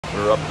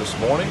are up this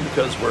morning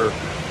because we're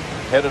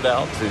headed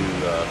out to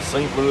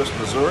St. Louis,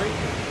 Missouri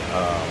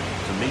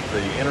to meet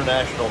the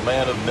international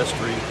man of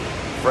mystery,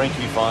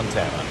 Frankie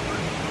Fontana.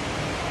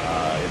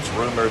 It's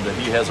rumored that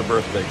he has a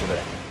birthday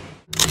today.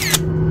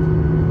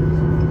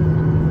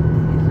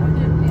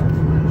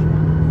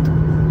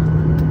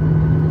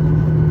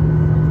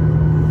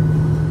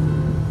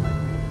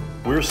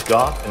 We're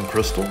Scott and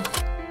Crystal.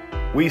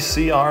 We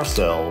see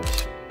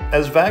ourselves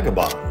as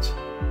vagabonds,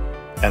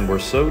 and we're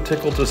so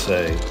tickled to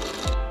say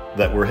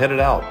that we're headed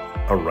out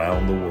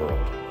around the world.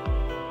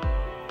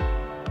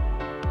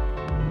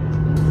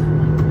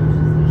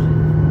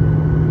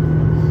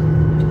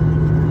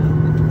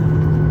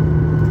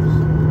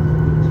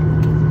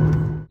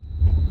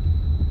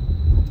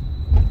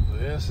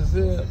 This is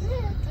it.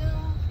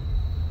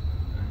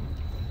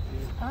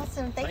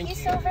 Awesome. Thank you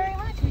so very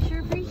much. We sure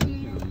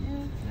appreciate it.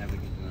 Have a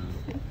good one.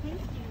 Thank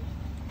you.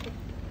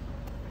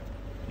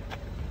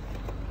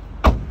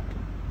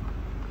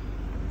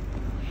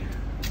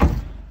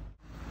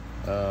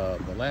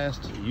 The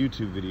last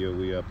YouTube video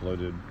we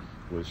uploaded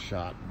was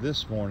shot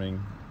this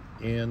morning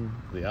in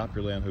the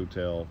Opryland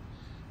Hotel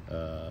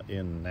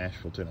in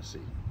Nashville,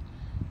 Tennessee.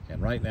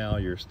 And right now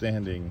you're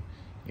standing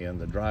in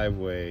the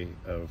driveway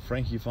of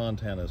Frankie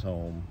Fontana's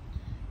home,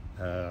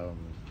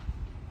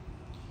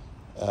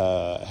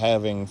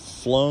 having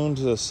flown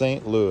to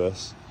St.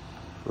 Louis,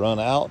 run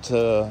out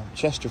to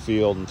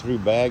Chesterfield and threw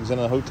bags in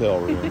a hotel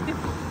room,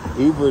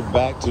 Ubered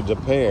back to Des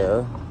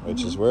Peres,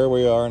 which is where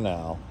we are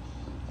now.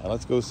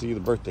 Let's go see the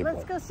birthday boy.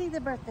 Let's go see the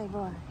birthday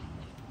boy.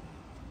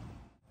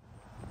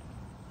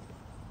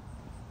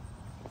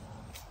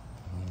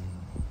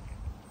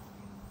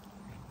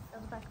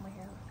 That's the back of my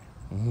hair.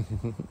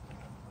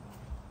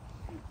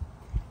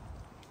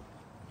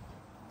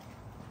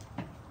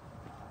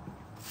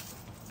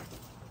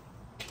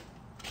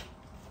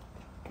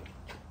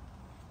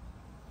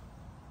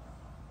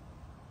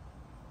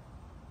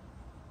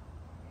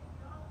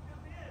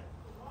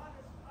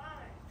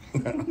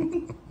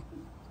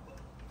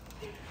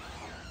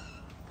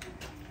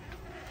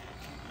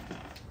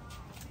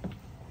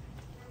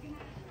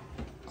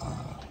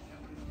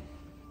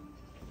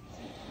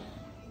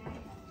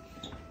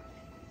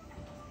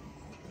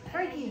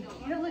 Frankie,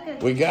 you're looking.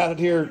 We got it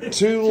here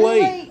too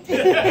late. What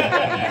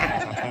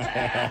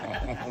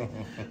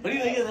do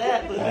you think of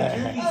that with the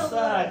jerky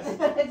socks? It's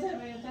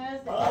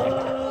fantastic.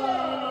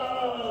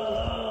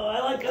 Oh, I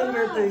like other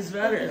birthdays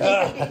better.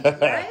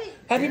 Right?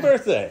 Happy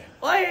birthday.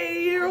 Why,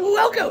 you're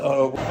welcome.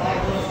 Oh,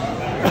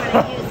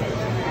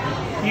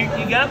 You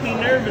got me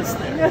nervous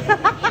there.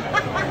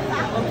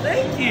 Well,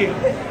 thank you.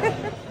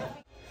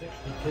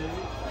 62.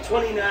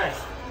 29.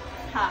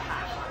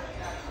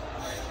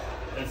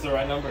 that's the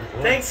right number.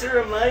 Thanks for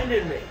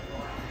reminding me.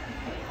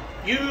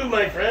 You,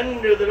 my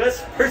friend, are the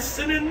best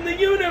person in the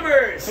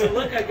universe. And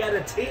look, I got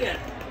a tan.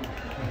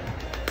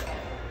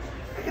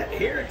 I got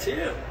hair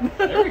too.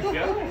 There we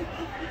go.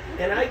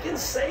 And I can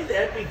say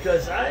that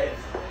because I've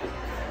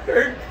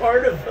heard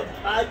part of a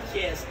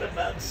podcast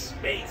about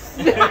space.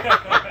 What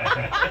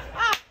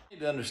you need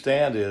to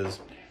understand is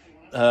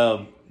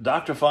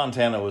Dr.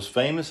 Fontana was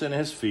famous in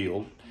his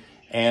field,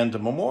 and to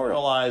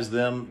memorialize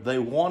them, they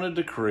wanted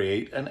to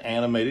create an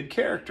animated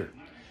character.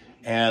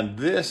 And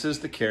this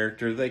is the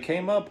character they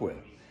came up with.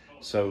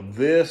 So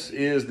this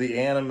is the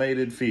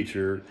animated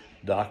feature,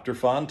 Dr.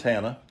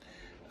 Fontana.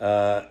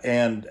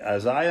 And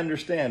as I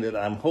understand it,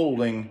 I'm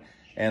holding,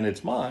 and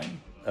it's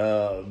mine,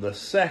 the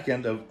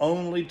second of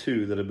only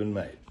two that have been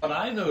made. What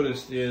I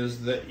noticed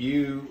is that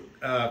you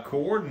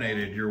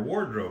coordinated your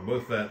wardrobe,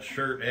 both that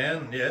shirt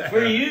and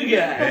For you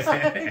guys.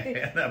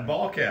 and that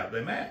ball cap.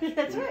 They match.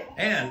 That's right.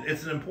 And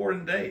it's an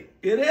important date.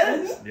 It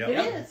is. Yep.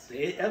 It is.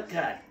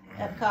 Epcot.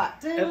 Epcot.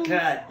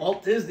 Epcot.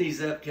 Walt Disney's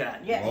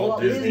Epcot. Yes,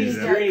 Walt Disney's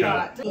dream.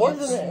 Epcot.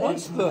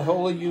 What's the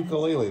holy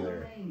ukulele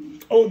there?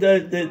 Oh,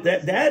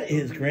 that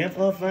is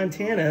Grandpa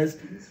Fontana's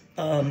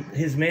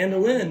his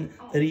mandolin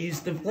that he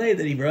used to play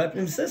that he brought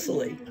from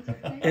Sicily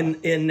in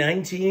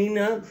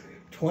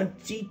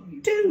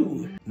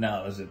 1922.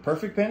 Now, is it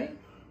Perfect Penny?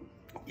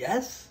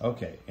 Yes,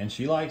 Okay, and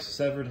she likes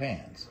severed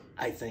hands.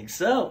 I think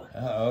so.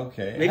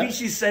 Okay. Maybe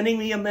she's sending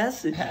me a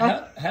message.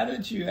 How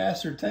did you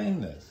ascertain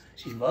this?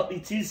 She bought me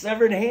 2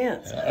 severed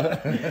hands.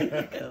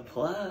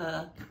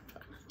 Kapla.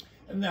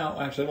 Now,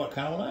 actually, what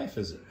kind of a knife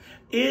is it?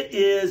 It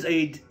is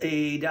a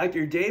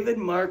Dr. David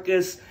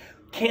Marcus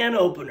can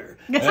opener.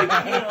 It's like,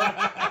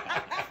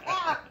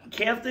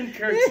 Captain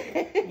Kirk's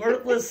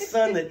worthless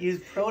son that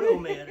used Proto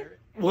Manor.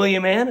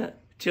 William Anna,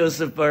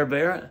 Joseph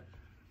Barbera.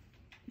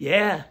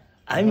 Yeah,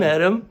 I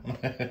met him.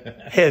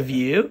 Have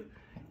you?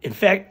 In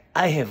fact,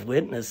 I have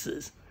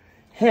witnesses.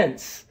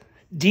 Hence,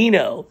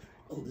 Dino,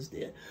 oldest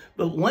dad.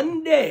 But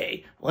one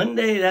day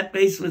that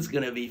basement's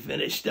going to be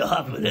finished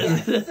off. Now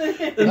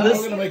we're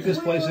going to make this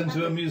place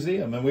into a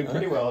museum, and we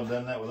pretty well have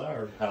done that with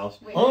our house.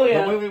 Oh,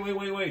 yeah.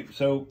 But wait.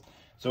 So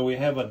we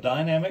have a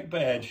dynamic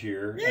badge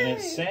here, and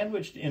it's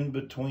sandwiched in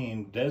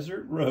between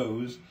Desert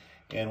Rose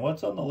and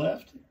what's on the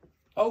left?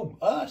 Oh,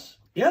 us.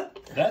 Yep.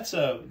 That's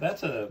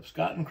a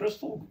Scott and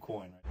Crystal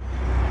coin.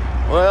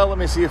 Well, let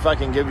me see if I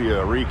can give you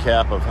a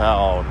recap of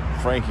how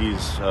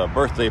Frankie's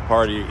birthday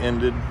party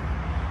ended.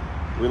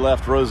 We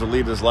left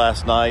Rosalita's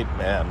last night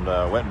and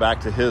went back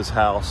to his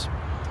house.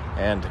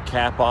 And to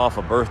cap off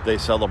a birthday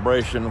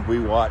celebration, we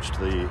watched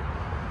the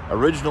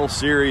original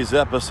series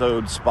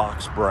episode,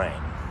 Spock's Brain.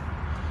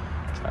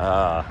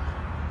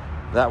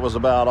 That was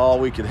about all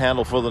we could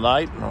handle for the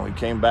night, and we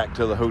came back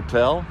to the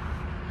hotel.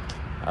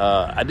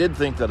 I did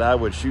think that I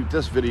would shoot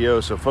this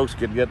video so folks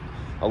could get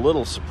a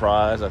little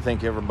surprise. I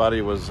think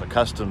everybody was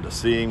accustomed to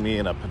seeing me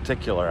in a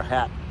particular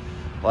hat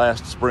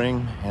last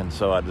spring, and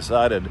so I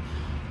decided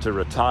to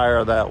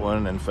retire that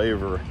one in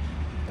favor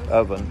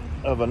of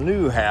a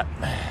new hat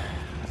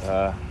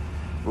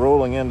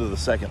rolling into the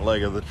second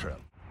leg of the trip.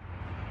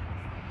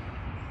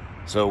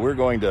 So we're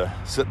going to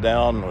sit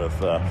down with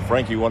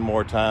Frankie one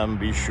more time,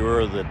 be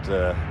sure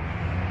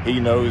that he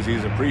knows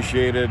he's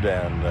appreciated,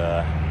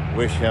 and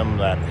wish him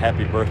that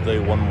happy birthday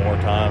one more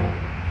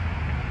time.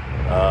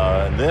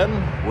 Then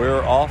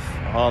we're off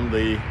on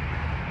the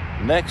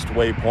next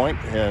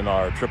waypoint in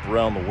our trip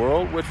around the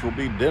world, which will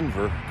be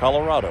Denver,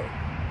 Colorado,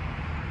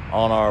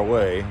 on our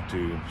way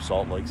to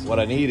Salt Lake City. What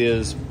I need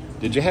is,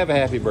 did you have a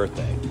happy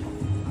birthday?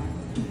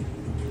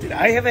 Did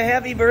I have a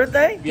happy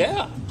birthday?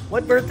 Yeah.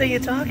 What birthday are you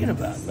talking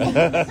about?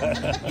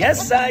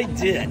 Yes, I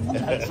did.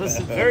 I was with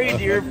some very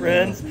dear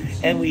friends,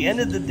 and we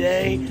ended the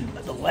day.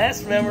 The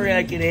last memory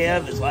I could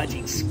have is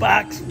watching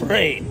Spock's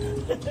Brain.